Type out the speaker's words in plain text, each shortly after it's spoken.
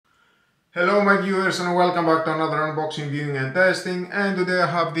Hello my viewers and welcome back to another unboxing, viewing and testing, and today I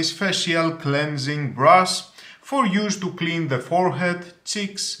have this facial cleansing brush for use to clean the forehead,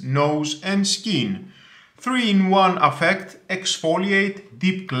 cheeks, nose and skin. 3-in-1 effect: exfoliate,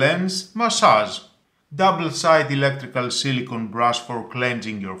 deep cleanse, massage. Double-side electrical silicone brush for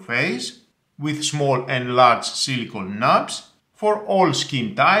cleansing your face with small and large silicone knobs for all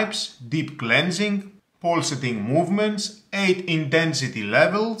skin types, deep cleansing, pulsating movements, 8 intensity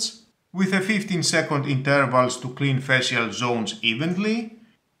levels, with a 15-second intervals to clean facial zones evenly,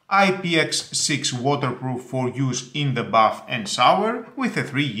 IPX6 waterproof for use in the bath and shower with a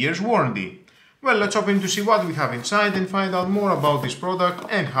 3 years warranty. Well, let's open to see what we have inside and find out more about this product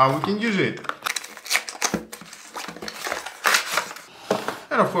and how we can use it.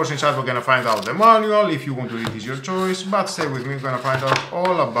 And of course inside we're gonna find out the manual. If you want to read, it's your choice, but stay with me, we're gonna find out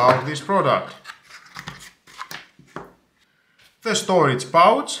all about this product. The storage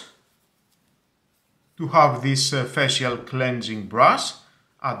pouch to have this facial cleansing brush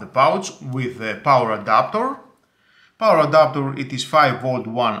at the pouch with the power adapter. Power adapter, it is 5 volt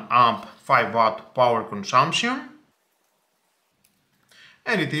 1 amp 5 watt power consumption,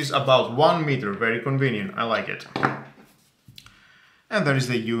 and it is about 1 meter, very convenient, I like it. And there is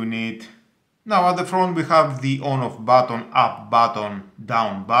the unit. Now at the front we have the on off button, up button,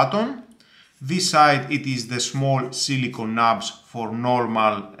 down button. This side it is the small silicone knobs for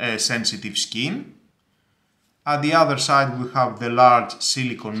normal sensitive skin. At the other side we have the large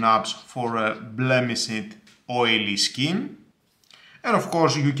silicone knobs for blemished oily skin. And of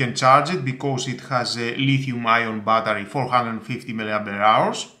course you can charge it because it has a lithium ion battery, 450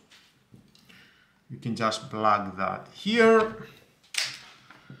 mAh. You can just plug that here.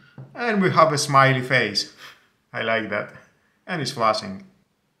 And we have a smiley face. I like that. And it's flashing.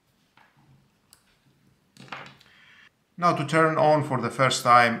 Now to turn on for the first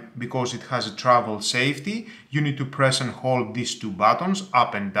time, because it has a travel safety, you need to press and hold these two buttons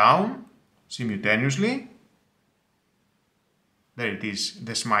up and down simultaneously. There it is,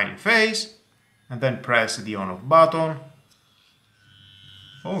 the smiley face, and then press the on off button.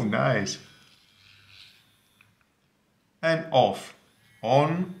 Oh, nice. And off.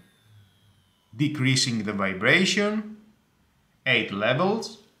 On, decreasing the vibration, 8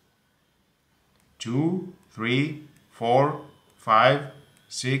 levels, 2, 3, 4, 5,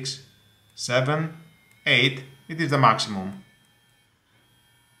 6, 7, 8, it is the maximum.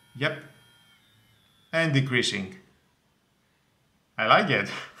 Yep. And decreasing. I like it.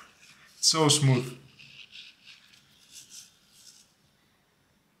 It's so smooth.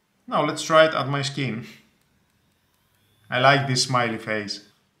 Now let's try it at my skin. I like this smiley face.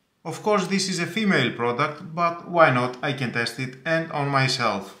 Of course this is a female product, but why not? I can test it and on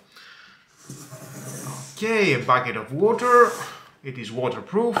myself. Okay, a bucket of water. It is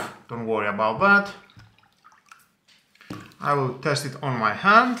waterproof, don't worry about that. I will test it on my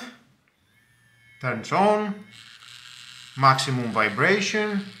hand. Turns on. Maximum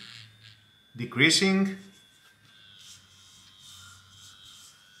vibration. Decreasing.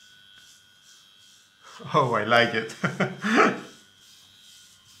 Oh, I like it.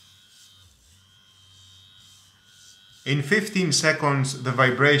 In 15 seconds the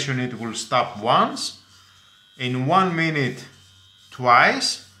vibration it will stop once. In 1 minute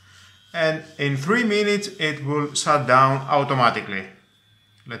twice, and in 3 minutes it will shut down automatically.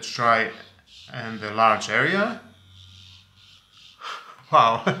 Let's try in the large area.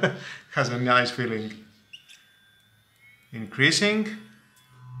 Wow, has a nice feeling. Increasing.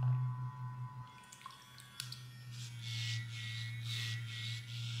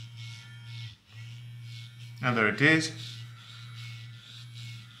 And there it is.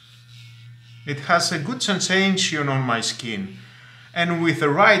 It has a good sensation on my skin, and with the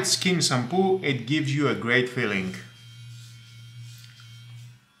right skin shampoo it gives you a great feeling.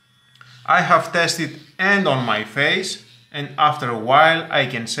 I have tested and on my face, and after a while I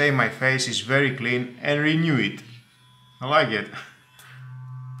can say my face is very clean and renew it. I like it.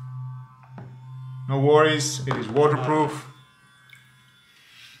 No worries, it is waterproof.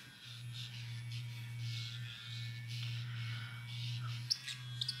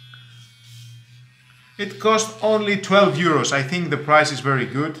 It cost only 12 euros. I think the price is very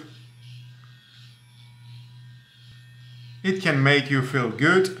good. It can make you feel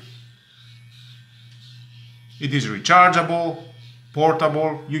good. It is rechargeable,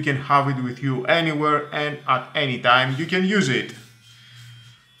 portable. You can have it with you anywhere and at any time you can use it.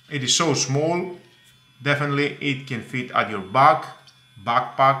 It is so small. Definitely it can fit at your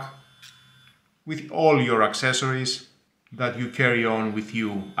backpack, with all your accessories that you carry on with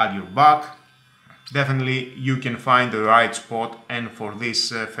you at your back. definitely you can find the right spot and for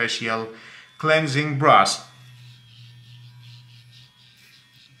this facial cleansing brush.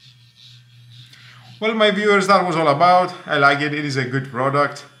 Well, my viewers, that was all about. I like it, it is a good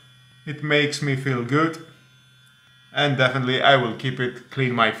product. It makes me feel good. And definitely I will keep it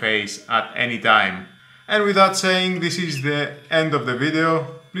clean my face at any time. And with that saying, this is the end of the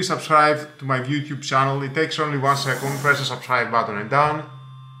video. Please subscribe to my YouTube channel. It takes only 1 second. Press the subscribe button and done.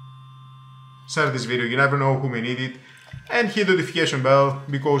 Share this video, you never know who may need it. And hit the notification bell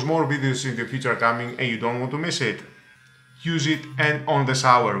because more videos in the future are coming and you don't want to miss it. Use it and on the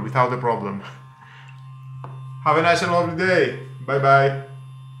shower without a problem. Have a nice and lovely day. Bye bye.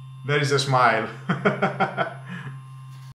 There is a smile.